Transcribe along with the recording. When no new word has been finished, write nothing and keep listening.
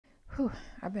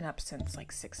I've been up since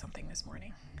like 6 something this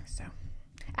morning. So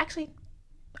actually,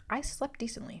 I slept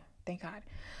decently, thank God.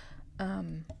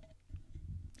 I'm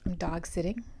dog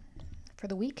sitting for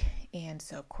the week, and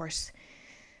so of course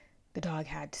the dog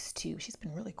had to. She's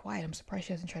been really quiet. I'm surprised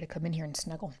she hasn't tried to come in here and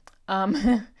snuggle.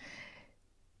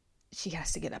 She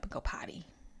has to get up and go potty,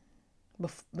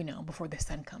 before the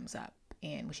sun comes up.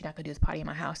 And what she's not gonna do is potty in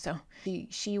my house. So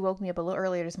she woke me up a little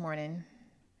earlier this morning.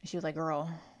 She was like, "Girl,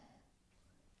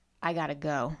 I gotta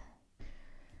go."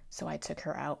 So I took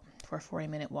her out for a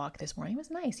 40-minute walk this morning. It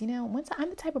was nice. I'm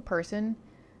the type of person,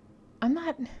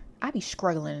 I be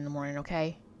struggling in the morning,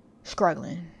 okay?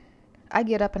 Struggling. I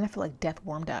get up and I feel like death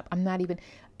warmed up.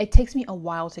 It takes me a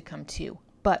while to come to.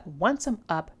 But once I'm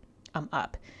up, I'm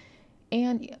up.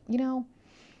 And,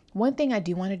 one thing I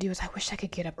do want to do is I wish I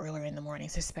could get up earlier in the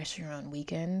mornings, especially around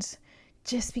weekends,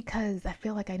 just because I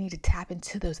feel like I need to tap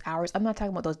into those hours. I'm not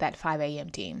talking about that 5 a.m.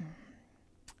 team.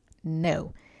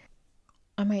 No.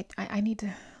 I need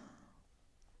to,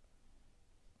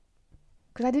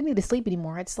 because I didn't need to sleep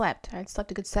anymore. I'd slept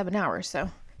a good 7 hours. So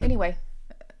anyway,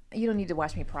 you don't need to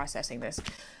watch me processing this.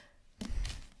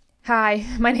 Hi,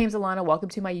 my name's Alana. Welcome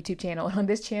to my YouTube channel. On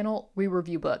this channel, we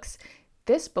review books.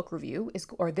 This video is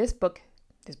going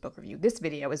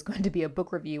to be a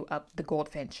book review of The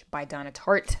Goldfinch by Donna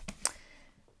Tartt.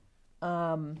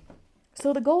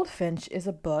 So The Goldfinch is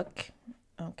a book.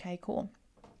 Okay, cool.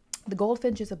 The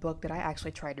Goldfinch is a book that I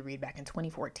actually tried to read back in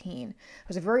 2014. I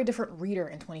was a very different reader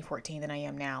in 2014 than I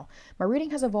am now. My reading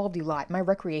has evolved a lot. My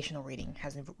recreational reading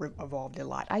has evolved a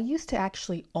lot. I used to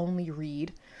actually only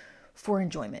read for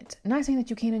enjoyment. I'm not saying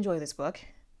that you can't enjoy this book,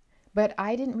 but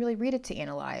I didn't really read it to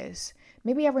analyze.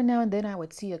 Maybe every now and then I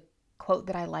would see a quote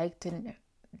that I liked and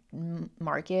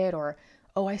mark it, or,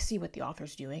 oh, I see what the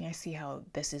author's doing. I see how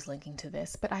this is linking to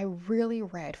this. But I really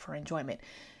read for enjoyment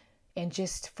and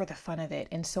just for the fun of it.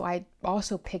 And so I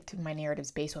also picked my narratives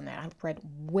based on that. I read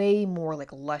way more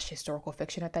like lush historical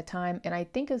fiction at that time. And I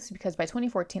think it's because by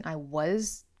 2014, I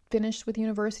was finished with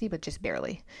university, but just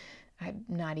barely. I had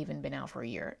not even been out for a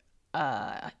year,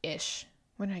 ish.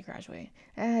 When did I graduate?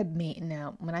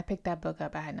 When I picked that book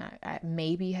up, had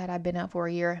I been out for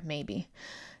a year, maybe.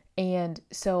 And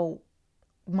so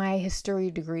my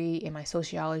history degree and my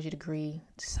sociology degree,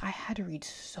 I had to read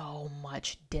so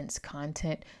much dense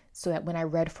content so that when I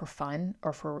read for fun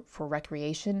or for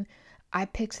recreation, I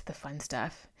picked the fun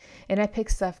stuff. And I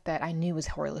picked stuff that I knew was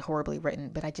horribly written,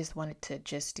 but I just wanted to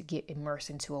get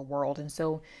immersed into a world. And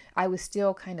so I was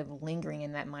still kind of lingering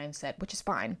in that mindset, which is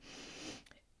fine.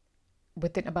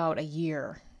 Within about a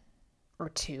year or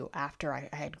two after I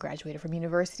had graduated from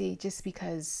university, just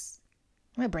because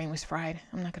my brain was fried.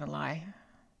 I'm not going to lie.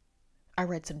 I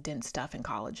read some dense stuff in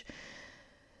college.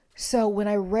 So when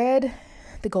I read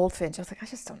The Goldfinch, I was like, I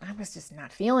was just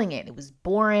not feeling it. It was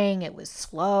boring. It was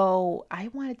slow. I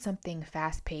wanted something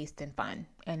fast-paced and fun.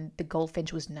 And The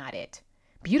Goldfinch was not it.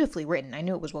 Beautifully written. I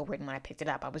knew it was well written when I picked it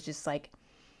up. I was just like,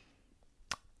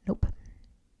 nope,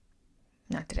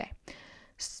 not today.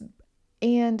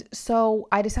 And so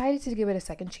I decided to give it a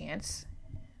second chance,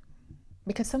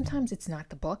 because sometimes it's not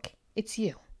the book, it's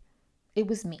you. It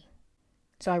was me.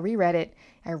 So I reread it.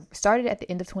 I started at the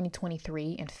end of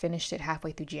 2023 and finished it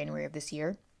halfway through January of this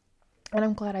year. And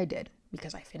I'm glad I did,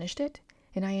 because I finished it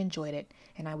and I enjoyed it.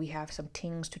 And we have some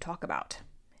things to talk about.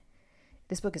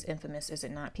 This book is infamous, is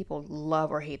it not? People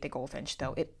love or hate The Goldfinch,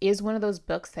 though. It is one of those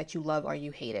books that you love or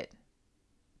you hate it.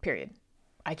 Period.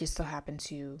 I just so happen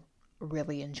to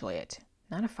really enjoy it.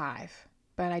 Not a 5,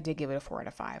 but I did give it a 4 out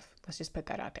of 5. Let's just put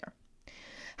that out there.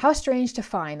 How strange to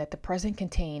find that the present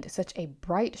contained such a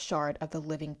bright shard of the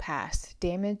living past,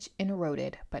 damaged and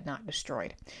eroded, but not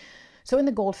destroyed. So in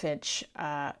The Goldfinch,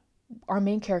 our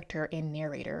main character and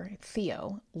narrator,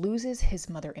 Theo, loses his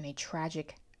mother in a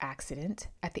tragic accident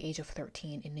at the age of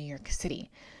 13 in New York City.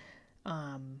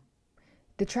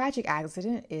 The tragic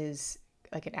accident is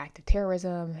like an act of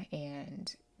terrorism,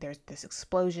 and there's this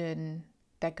explosion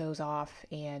that goes off,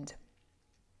 and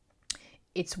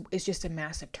it's just a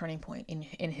massive turning point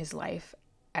in his life,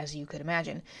 as you could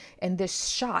imagine. And this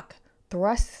shock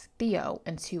thrusts Theo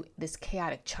into this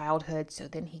chaotic childhood. So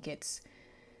then he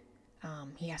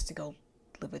has to go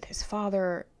live with his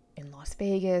father in Las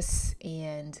Vegas,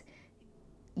 and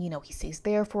he stays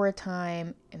there for a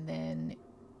time, and then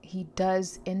he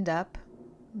does end up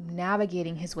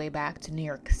navigating his way back to New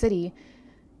York City.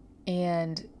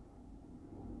 And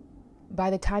by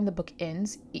the time the book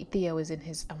ends, Theo is in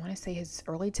his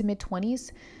early to mid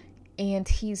 20s, and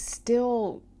he's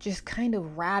still just kind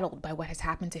of rattled by what has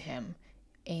happened to him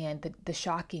and the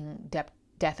shocking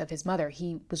death of his mother.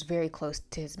 He was very close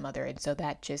to his mother, and so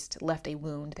that just left a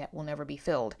wound that will never be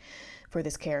filled for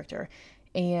this character.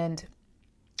 And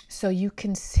so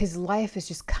his life is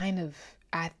just kind of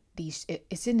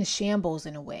it's in a shambles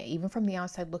in a way. Even from the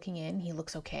outside looking in, he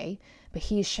looks okay, but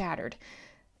he is shattered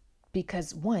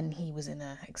because, one, he was in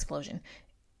an explosion.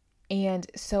 And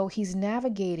so he's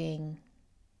navigating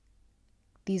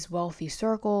these wealthy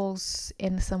circles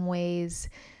in some ways,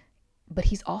 but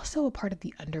he's also a part of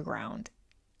the underground.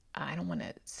 I don't want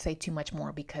to say too much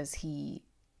more because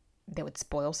that would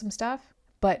spoil some stuff,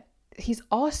 but he's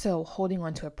also holding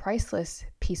on to a priceless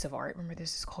piece of art. Remember,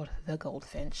 this is called the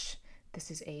Goldfinch. This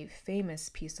is a famous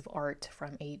piece of art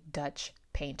from a Dutch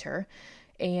painter,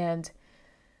 and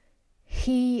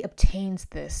he obtains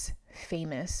this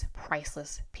famous,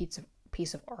 priceless piece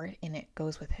of art, and it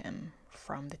goes with him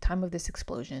from the time of this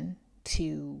explosion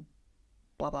to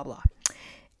blah, blah, blah.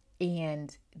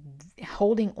 And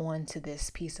holding on to this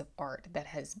piece of art that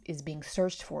is being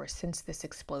searched for since this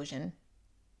explosion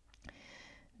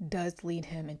does lead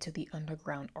him into the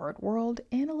underground art world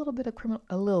and a little bit of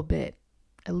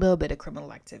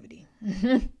criminal activity.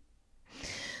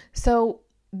 So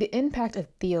the impact of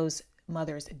Theo's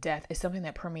mother's death is something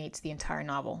that permeates the entire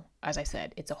novel. As I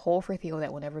said, it's a hole for Theo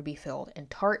that will never be filled, and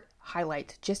Tartt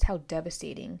highlights just how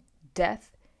devastating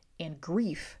death and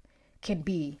grief can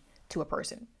be to a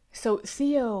person. So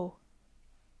Theo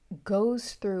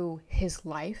goes through his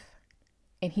life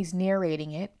and he's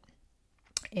narrating it,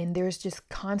 and there's just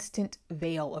constant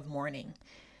veil of mourning.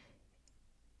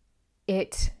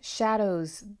 It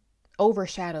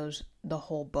overshadows the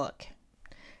whole book.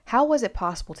 How was it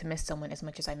possible to miss someone as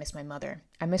much as I missed my mother?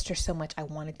 I missed her so much I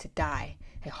wanted to die,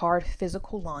 a hard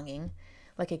physical longing,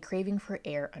 like a craving for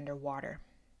air underwater.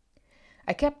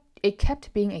 It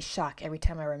kept being a shock every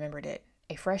time I remembered it.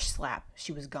 A fresh slap,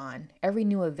 she was gone. Every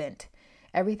new event,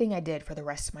 everything I did for the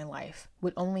rest of my life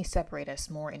would only separate us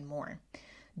more and more.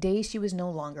 Days she was no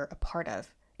longer a part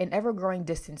of, an ever-growing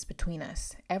distance between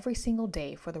us. Every single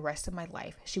day for the rest of my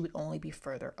life, she would only be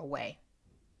further away.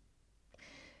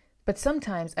 But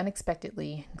sometimes,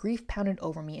 unexpectedly, grief pounded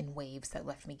over me in waves that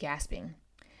left me gasping.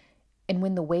 And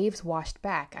when the waves washed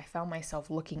back, I found myself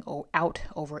looking out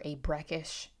over a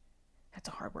brackish, that's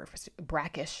a hard word for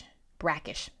brackish,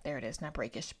 there it is, not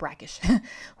breakish, brackish,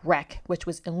 wreck, which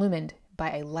was illumined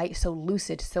by a light so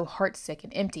lucid, so heartsick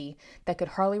and empty that could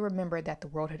hardly remember that the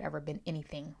world had ever been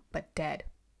anything but dead.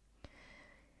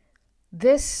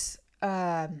 This,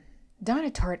 Donna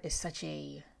Tartt is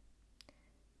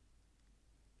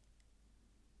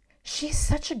she's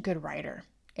such a good writer.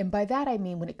 And by that, I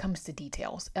mean when it comes to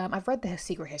details. I've read The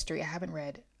Secret History. I haven't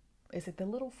read, is it The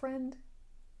Little Friend?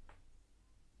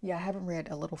 Yeah, I haven't read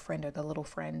A Little Friend or The Little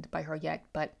Friend by her yet,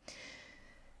 but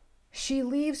she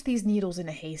leaves these needles in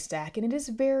a haystack, and it is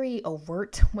very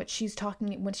overt what she's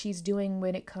doing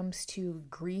when it comes to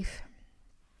grief.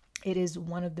 It is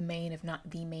one of the main, if not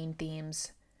the main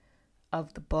themes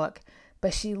of the book,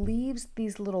 but she leaves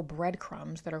these little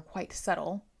breadcrumbs that are quite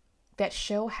subtle that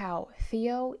show how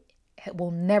Theo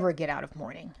will never get out of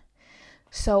mourning.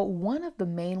 So one of the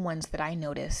main ones that I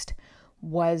noticed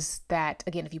was that,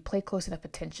 again, if you pay close enough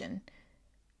attention,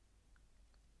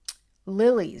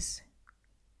 Lilies,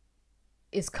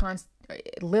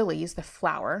 the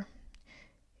flower,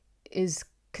 is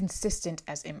consistent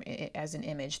as an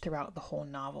image throughout the whole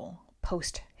novel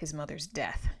post his mother's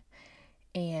death.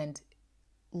 And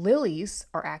lilies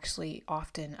are actually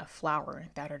often a flower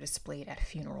that are displayed at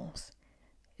funerals.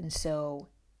 And so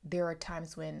there are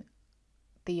times when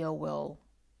Theo will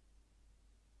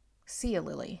see a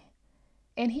lily,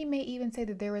 and he may even say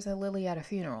that there is a lily at a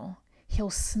funeral. He'll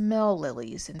smell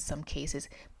lilies in some cases,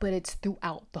 but it's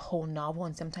throughout the whole novel,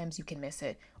 and sometimes you can miss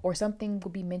it. Or something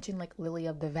will be mentioned like lily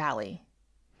of the valley.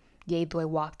 Yea, though I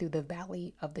walk through the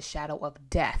valley of the shadow of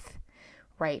death,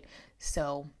 right?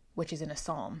 So, which is in a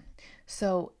psalm.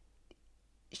 So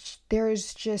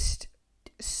there's just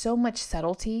so much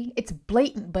subtlety. It's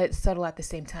blatant, but subtle at the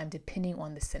same time, depending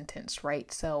on the sentence,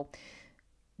 right? So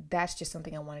that's just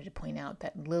something I wanted to point out,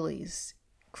 that lilies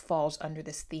falls under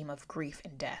this theme of grief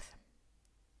and death.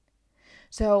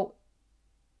 So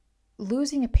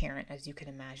losing a parent, as you can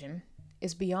imagine,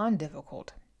 is beyond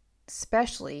difficult,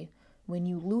 especially when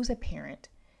you lose a parent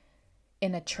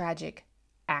in a tragic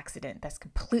accident that's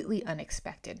completely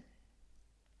unexpected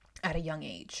at a young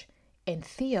age. And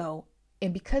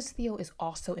because Theo is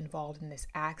also involved in this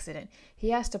accident,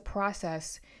 he has to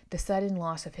process the sudden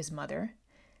loss of his mother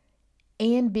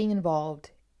and being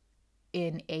involved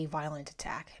in a violent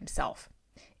attack himself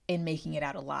and making it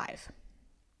out alive.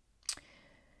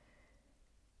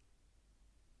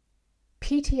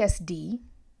 PTSD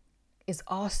is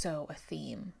also a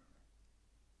theme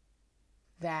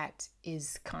that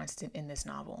is constant in this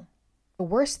novel. The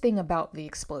worst thing about the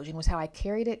explosion was how I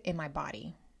carried it in my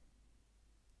body.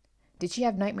 Did she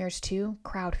have nightmares too?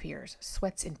 Crowd fears,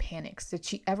 sweats, and panics. Did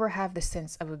she ever have the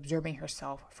sense of observing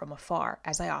herself from afar,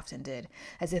 as I often did,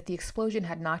 as if the explosion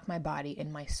had knocked my body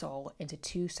and my soul into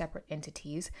two separate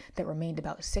entities that remained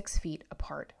about 6 feet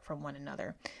apart from one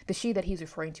another? The she that he's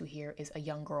referring to here is a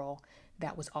young girl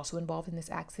that was also involved in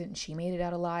this accident, and she made it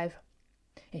out alive,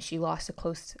 and she lost a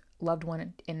close loved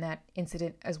one in that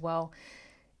incident as well.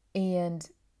 And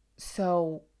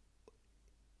so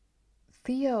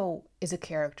Theo is a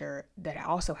character that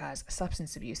also has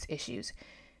substance abuse issues,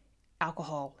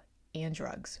 alcohol, and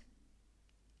drugs.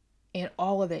 And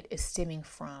all of it is stemming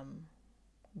from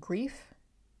grief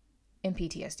and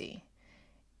PTSD.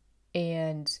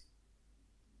 And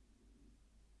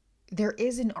there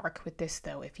is an arc with this,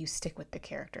 though, if you stick with the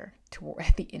character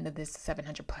at the end of this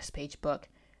 700 plus page book.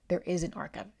 There is an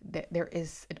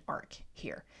arc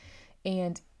here.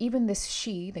 And even this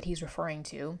she that he's referring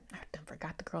to, I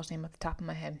forgot the girl's name off the top of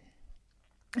my head.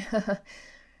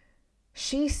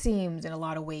 She seems in a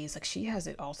lot of ways like she has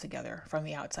it all together from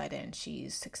the outside in.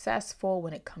 She's successful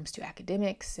when it comes to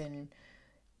academics and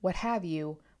what have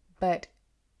you, but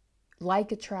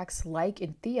like attracts like,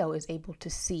 and Theo is able to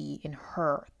see in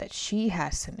her that she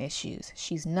has some issues.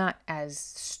 She's not as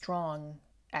strong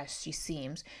as she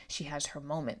seems. She has her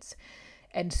moments.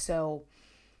 And so,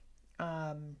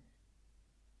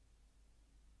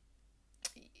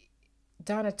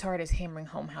 Donna Tartt is hammering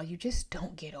home how you just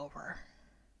don't get over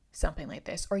something like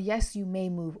this. Or yes, you may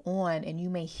move on and you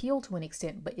may heal to an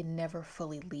extent, but it never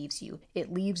fully leaves you.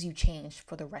 It leaves you changed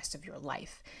for the rest of your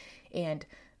life. And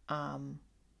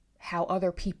how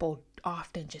other people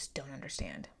often just don't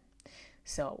understand.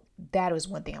 So that was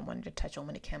one thing I wanted to touch on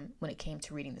when it came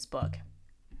to reading this book.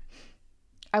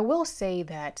 I will say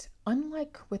that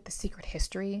unlike with The Secret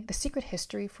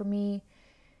History for me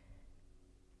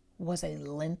was a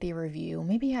lengthy review.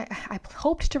 Maybe I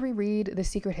hoped to reread The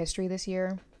Secret History this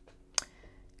year.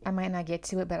 I might not get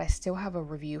to it, but I still have a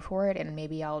review for it, and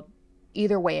maybe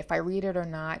either way, if I read it or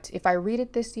not. If I read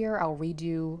it this year, I'll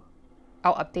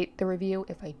update the review.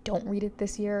 If I don't read it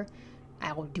this year,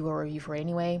 I will do a review for it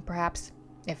anyway, perhaps,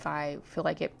 if I feel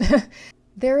like it.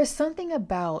 There was something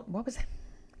about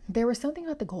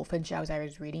the Goldfinch as I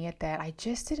was reading it that I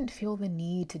just didn't feel the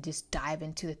need to just dive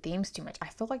into the themes too much. I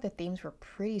felt like the themes were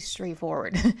pretty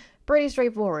straightforward.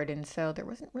 And so there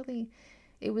wasn't really,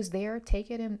 it was there,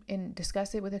 take it and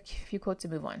discuss it with a few quotes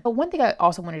and move on. But one thing I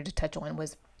also wanted to touch on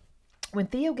was when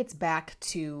Theo gets back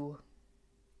to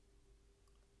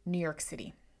New York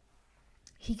City,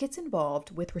 he gets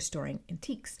involved with restoring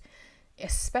antiques,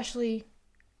 especially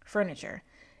furniture.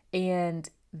 And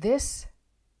this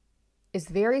is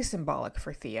very symbolic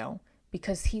for Theo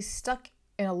because he's stuck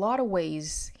in a lot of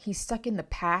ways. He's stuck in the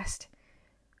past.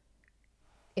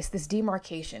 It's this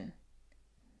demarcation.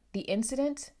 The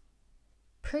incident,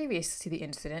 previous to the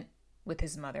incident with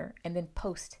his mother, and then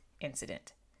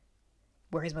post-incident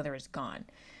where his mother is gone.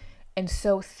 And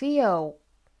so Theo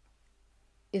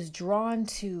is drawn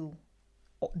to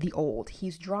the old.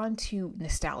 He's drawn to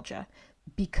nostalgia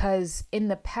because in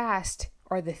the past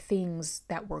are the things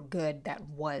that were good that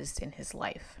was in his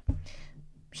life.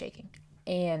 Shaking.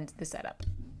 And the setup.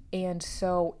 And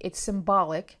so it's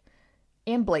symbolic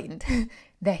and blatant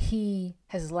that he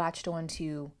has latched on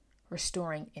to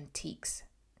restoring antiques.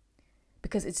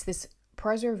 Because it's this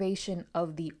preservation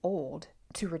of the old,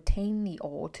 to retain the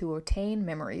old, to retain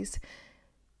memories,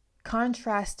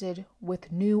 contrasted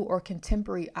with new or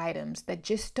contemporary items that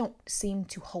just don't seem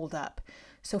to hold up.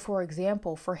 So for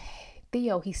example, for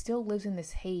Theo, he still lives in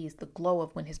this haze, the glow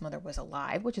of when his mother was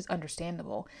alive, which is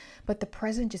understandable, but the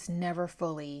present just never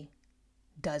fully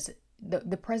does it.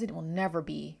 The present will never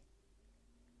be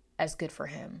as good for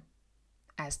him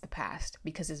as the past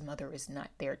because his mother is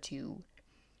not there to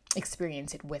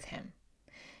experience it with him.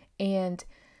 And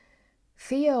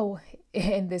Theo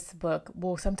in this book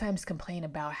will sometimes complain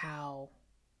about how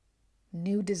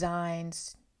new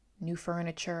designs, new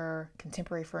furniture,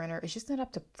 contemporary furniture is just not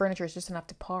up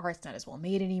to par. It's not as well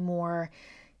made anymore.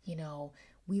 You know,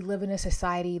 we live in a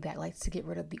society that likes to get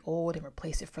rid of the old and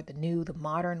replace it for the new, the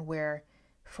modern, where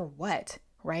for what,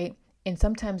 right? And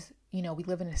sometimes, you know, we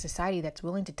live in a society that's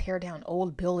willing to tear down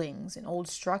old buildings and old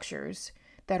structures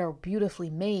that are beautifully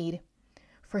made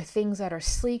for things that are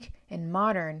sleek and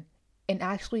modern and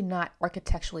actually not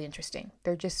architecturally interesting.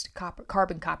 They're just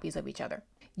carbon copies of each other.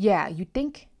 Yeah, you'd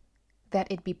think that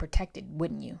it'd be protected,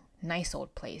 wouldn't you? Nice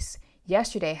old place.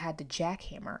 Yesterday I had to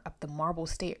jackhammer up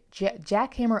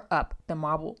the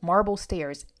marble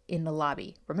stairs in the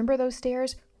lobby. Remember those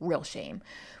stairs? Real shame.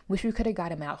 Wish we could have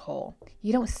got him out whole.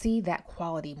 You don't see that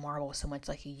quality marble so much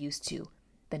like you used to.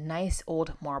 The nice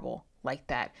old marble like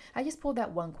that. I just pulled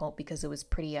that one quote because it was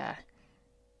pretty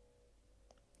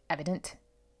evident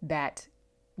that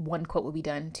one quote will be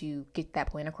done to get that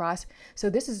point across. So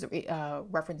this is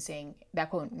referencing, that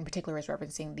quote in particular is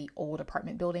referencing the old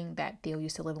apartment building that Dale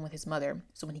used to live in with his mother.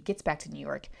 So when he gets back to New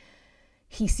York,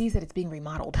 he sees that it's being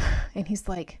remodeled and he's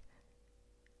like,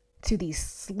 to these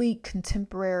sleek,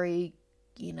 contemporary,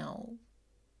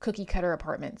 cookie cutter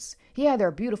apartments. Yeah,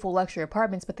 they're beautiful luxury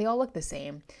apartments, but they all look the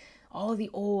same. All of the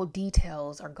old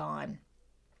details are gone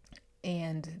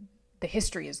and the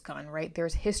history is gone, right?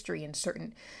 There's history in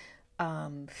certain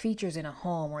features in a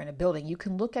home or in a building. You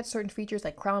can look at certain features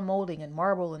like crown molding and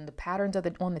marble and the patterns of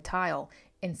on the tile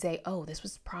and say, oh, this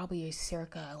was probably a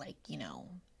circa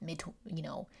mid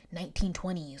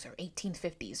 1920s or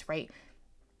 1850s, right?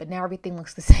 But now everything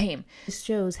looks the same. This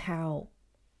shows how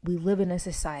we live in a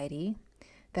society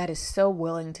that is so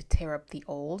willing to tear up the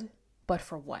old, but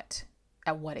for what?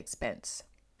 At what expense?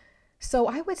 So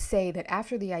I would say that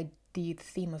after the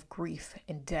theme of grief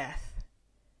and death,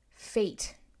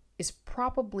 fate is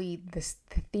probably the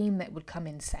theme that would come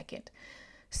in second.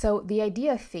 So the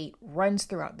idea of fate runs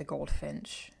throughout the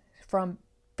Goldfinch from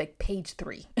like page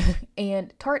 3.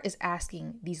 And Tartt is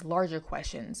asking these larger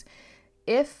questions.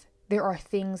 If there are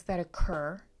things that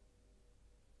occur,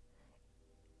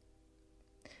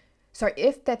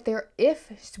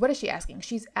 what is she asking?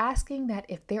 She's asking that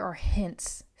if there are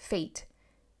hints, fate,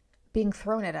 being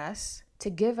thrown at us to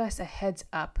give us a heads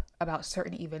up about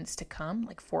certain events to come,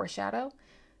 like foreshadow.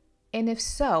 And if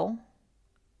so,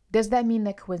 does that mean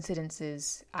that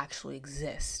coincidences actually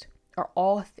exist? Are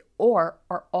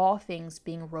all things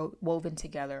being woven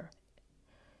together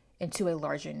into a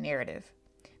larger narrative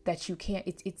that you can't,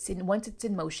 once it's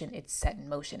in motion, it's set in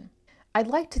motion. I'd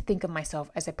like to think of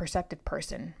myself as a perceptive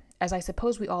person, as I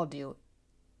suppose we all do.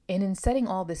 And in setting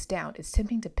all this down, it's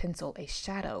tempting to pencil a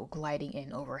shadow gliding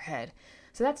in overhead.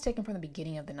 So that's taken from the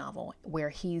beginning of the novel, where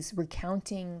he's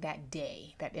recounting that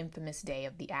day, that infamous day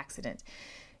of the accident.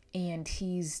 And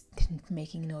he's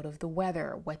making note of the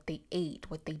weather, what they ate,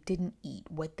 what they didn't eat,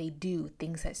 what they do,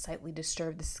 things that slightly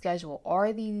disturb the schedule.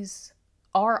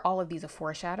 Are all of these a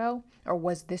foreshadow, or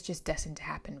was this just destined to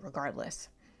happen regardless?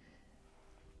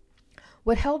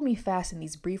 What held me fast in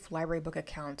these brief library book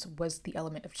accounts was the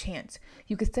element of chance.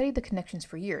 You could study the connections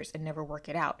for years and never work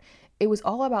it out. It was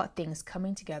all about things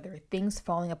coming together, things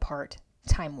falling apart,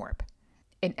 time warp.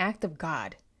 An act of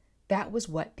God. That was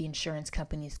what the insurance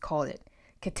companies called it.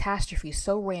 Catastrophe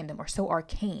so random or so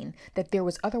arcane that there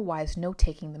was otherwise no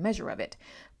taking the measure of it.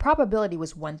 Probability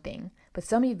was one thing, but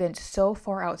some events so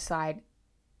far outside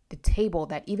the table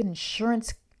that even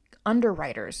insurance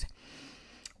underwriters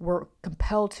were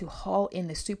compelled to haul in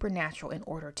the supernatural in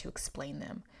order to explain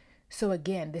them. So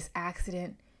again, this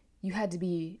accident, you had to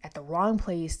be at the wrong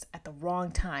place at the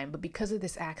wrong time. But because of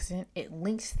this accident, it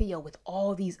links Theo with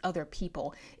all these other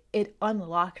people. It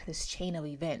unlocked this chain of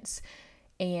events.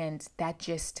 And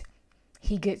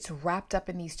he gets wrapped up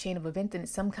in these chain of events. And in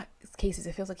some cases,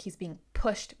 it feels like he's being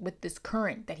pushed with this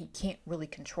current that he can't really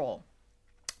control.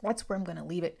 That's where I'm going to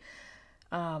leave it.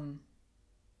 But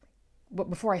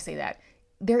before I say that,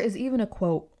 there is even a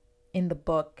quote in the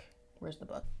book. Where's the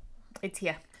book? It's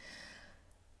here.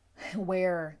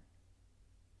 Where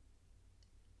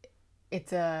it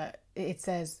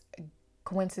says,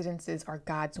 coincidences are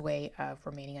God's way of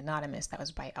remaining anonymous. That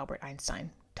was by Albert Einstein.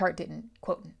 Tartt didn't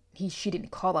quote, she didn't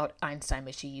call out Einstein,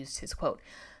 but she used his quote.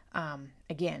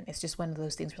 Again, it's just one of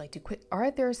those things where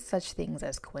are there such things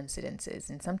as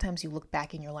coincidences? And sometimes you look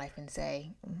back in your life and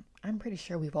say, I'm pretty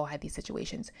sure we've all had these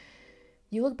situations.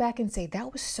 You look back and say,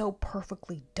 that was so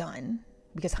perfectly done,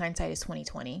 because hindsight is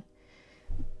 2020.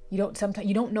 You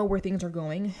don't know where things are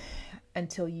going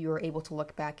until you're able to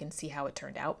look back and see how it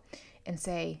turned out and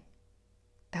say,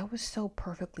 that was so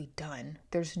perfectly done.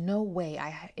 There's no way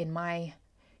in my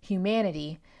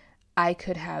humanity, I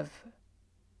could have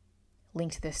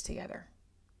linked this together,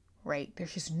 right?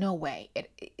 There's just no way.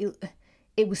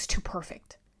 It was too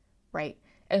perfect, right?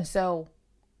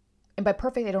 And by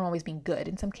perfect, I don't always mean good.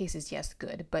 In some cases, yes,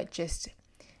 good, but just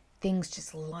things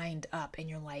just lined up and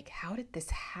you're like, how did this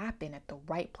happen at the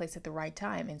right place at the right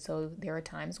time? And so there are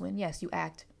times when, yes, you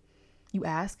ask,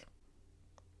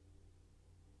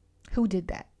 who did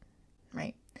that,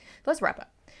 right? Let's wrap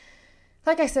up.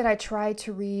 Like I said, I tried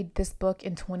to read this book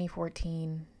in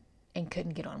 2014 and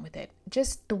couldn't get on with it.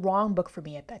 Just the wrong book for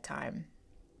me at that time.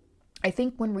 I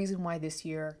think one reason why this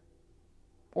year,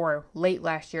 or late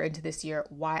last year into this year,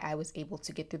 why I was able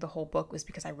to get through the whole book was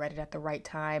because I read it at the right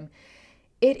time.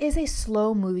 It is a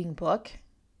slow moving book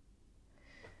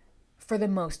for the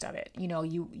most of it. You know,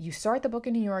 you start the book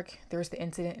in New York, there's the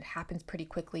incident, it happens pretty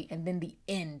quickly, and then the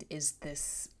end is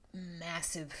this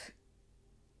massive,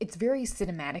 it's very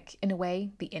cinematic in a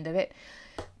way, the end of it,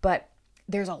 but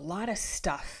there's a lot of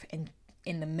stuff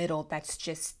in the middle that's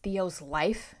just Theo's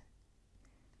life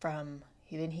from,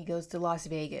 then he goes to Las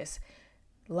Vegas.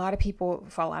 A lot of people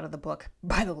fall out of the book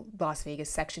by the Las Vegas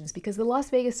sections because the Las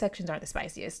Vegas sections aren't the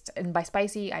spiciest. And by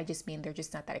spicy, I just mean they're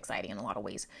just not that exciting in a lot of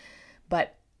ways.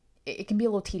 But it can be a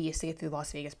little tedious to get through the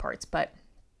Las Vegas parts. But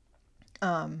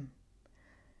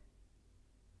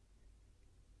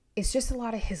it's just a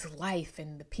lot of his life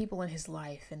and the people in his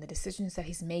life and the decisions that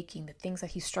he's making, the things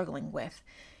that he's struggling with.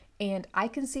 And I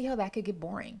can see how that could get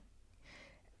boring.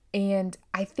 And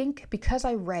I think because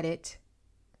I read it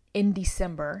in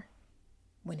December,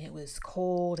 when it was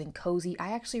cold and cozy,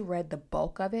 I actually read the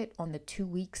bulk of it on the 2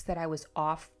 weeks that I was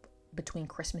off between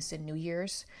Christmas and New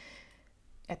Year's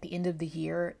at the end of the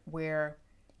year, where,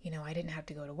 you know, I didn't have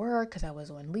to go to work because I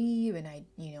was on leave, and I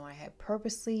had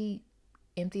purposely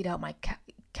emptied out my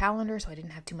calendar so I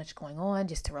didn't have too much going on,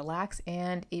 just to relax.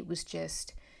 And it was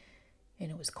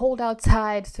cold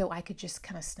outside, so I could just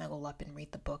kind of snuggle up and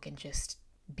read the book and just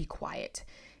be quiet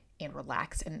and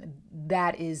relax. And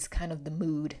that is kind of the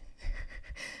mood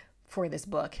for this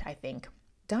book, I think.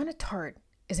 Donna Tartt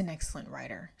is an excellent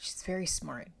writer. She's very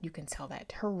smart. You can tell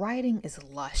that. Her writing is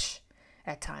lush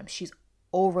at times. She's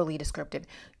overly descriptive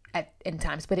in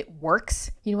times, but it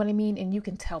works. You know what I mean? And you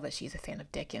can tell that she's a fan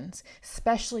of Dickens,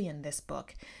 especially in this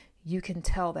book. You can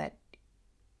tell that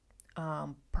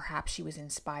perhaps she was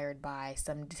inspired by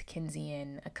some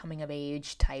Dickensian coming of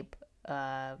age type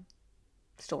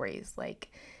stories.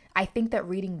 Like, I think that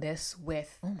reading this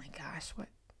with, oh my gosh, what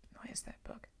is that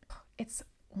book? It's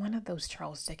one of those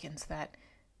Charles Dickens that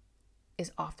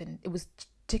is often, it was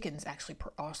Dickens actually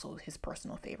also his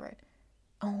personal favorite.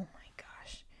 Oh my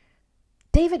gosh.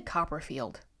 David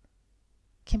Copperfield.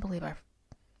 Can't believe I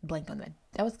blanked on that.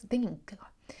 I was thinking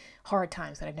Hard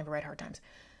Times, that I've never read Hard Times.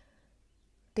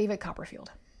 David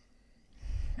Copperfield.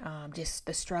 Just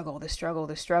the struggle.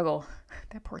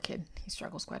 That poor kid, he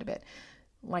struggles quite a bit,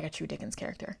 like a true Dickens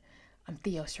character.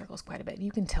 Theo struggles quite a bit.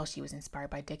 You can tell she was inspired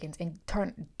by Dickens, and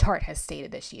Tartt has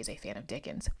stated that she is a fan of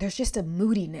Dickens. There's just a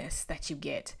moodiness that you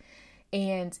get.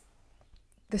 And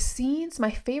the scenes,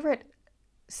 my favorite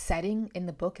setting in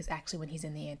the book is actually when he's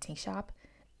in the antique shop.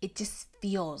 It just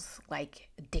feels like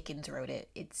Dickens wrote it.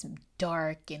 It's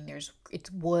dark, and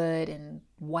it's wood and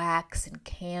wax and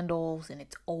candles, and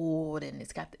it's old, and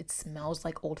it smells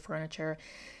like old furniture.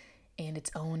 And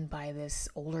it's owned by this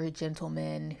older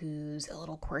gentleman who's a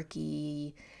little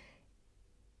quirky.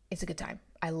 It's a good time.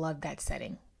 I love that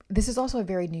setting. This is also a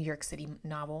very New York City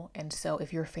novel. And so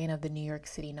if you're a fan of the New York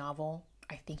City novel,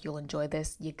 I think you'll enjoy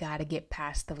this. You got to get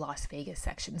past the Las Vegas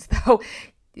sections, though.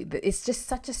 It's just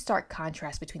such a stark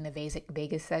contrast between the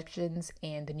Vegas sections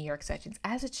and the New York sections,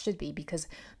 as it should be, because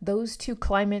those two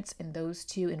climates and those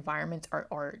two environments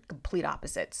are complete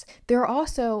opposites. There are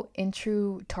also, in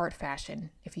true Tartt fashion,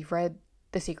 if you've read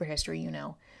The Secret History, you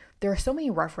know, there are so many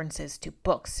references to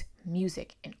books,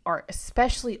 music, and art,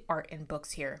 especially art and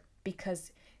books here,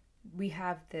 because we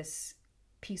have this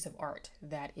piece of art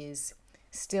that is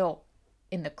still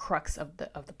in the crux of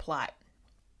the plot.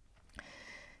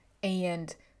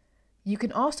 And you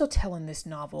can also tell in this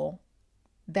novel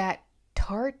that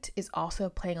Tartt is also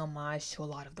playing homage to a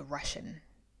lot of the Russian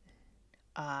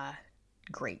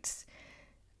greats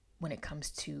when it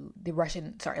comes to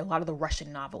a lot of the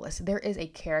Russian novelists. There is a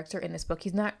character in this book.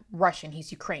 He's not Russian,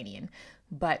 he's Ukrainian,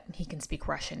 but he can speak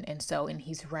Russian. And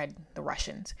he's read the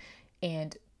Russians.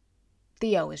 And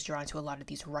Theo is drawn to a lot of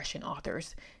these Russian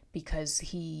authors because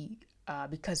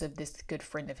of this good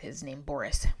friend of his named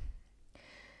Boris.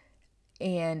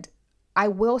 And I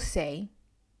will say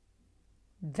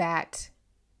that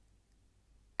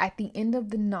at the end of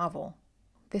the novel,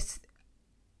 the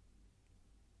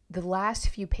last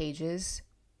few pages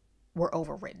were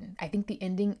overwritten. I think the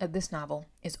ending of this novel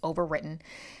is overwritten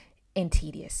and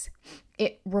tedious.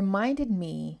 It reminded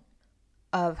me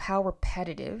of how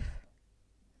repetitive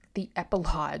the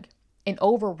epilogue, and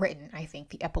overwritten, I think,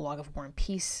 the epilogue of War and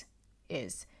Peace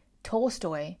is.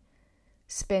 Tolstoy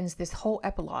spends this whole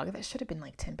epilogue that should have been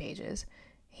like 10 pages.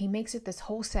 He makes it this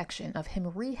whole section of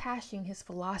him rehashing his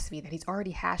philosophy that he's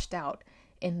already hashed out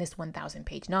in this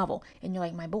 1,000-page novel. And you're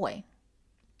like, my boy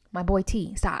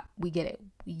T, stop. We get it.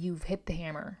 You've hit the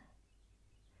hammer.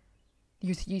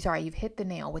 You've hit the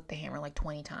nail with the hammer like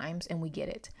 20 times, and we get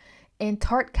it. And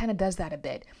Tartt kind of does that a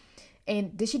bit.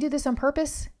 And did she do this on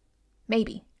purpose?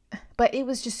 Maybe. But it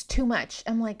was just too much.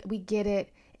 I'm like, we get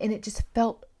it. And it just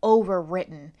felt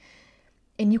overwritten.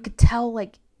 And you could tell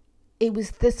like it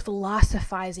was this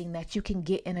philosophizing that you can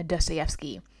get in a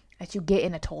Dostoevsky, that you get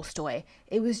in a Tolstoy.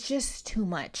 It was just too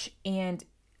much. And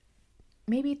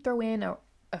maybe throw in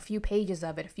a few pages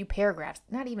of it, a few paragraphs,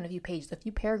 not even a few pages, a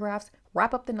few paragraphs,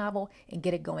 wrap up the novel and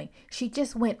get it going. She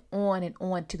just went on and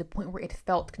on to the point where it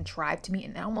felt contrived to me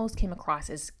and almost came across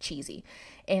as cheesy.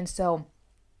 And so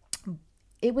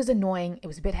it was annoying. It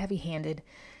was a bit heavy-handed.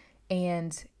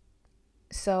 And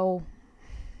so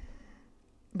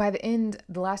by the end,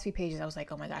 the last few pages, I was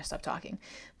like, oh my gosh, stop talking.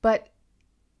 But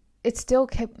it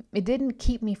didn't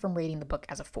keep me from rating the book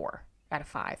as a 4 out of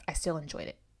 5. I still enjoyed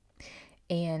it.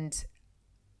 And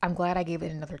I'm glad I gave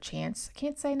it another chance. I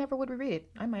can't say I never would reread it.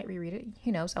 I might reread it.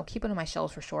 Who knows? I'll keep it on my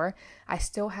shelves for sure. I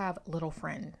still have Little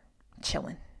Friend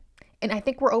chilling. And I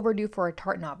think we're overdue for a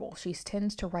Tartt novel. She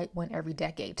tends to write one every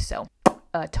decade. So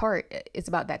Tartt is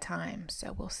about that time.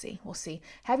 So we'll see. We'll see.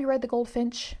 Have you read The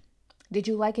Goldfinch? Did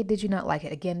you like it? Did you not like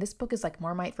it? Again, this book is like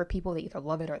Marmite for people. They either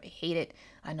love it or they hate it.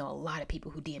 I know a lot of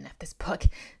people who DNF this book.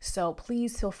 So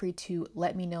please feel free to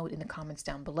let me know in the comments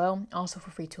down below. Also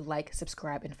feel free to like,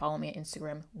 subscribe, and follow me on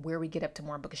Instagram where we get up to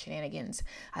more book shenanigans.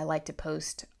 I like to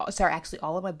post, actually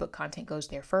all of my book content goes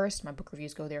there first. My book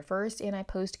reviews go there first. And I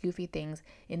post goofy things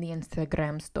in the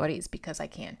Instagram stories because I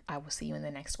can. I will see you in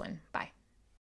the next one. Bye.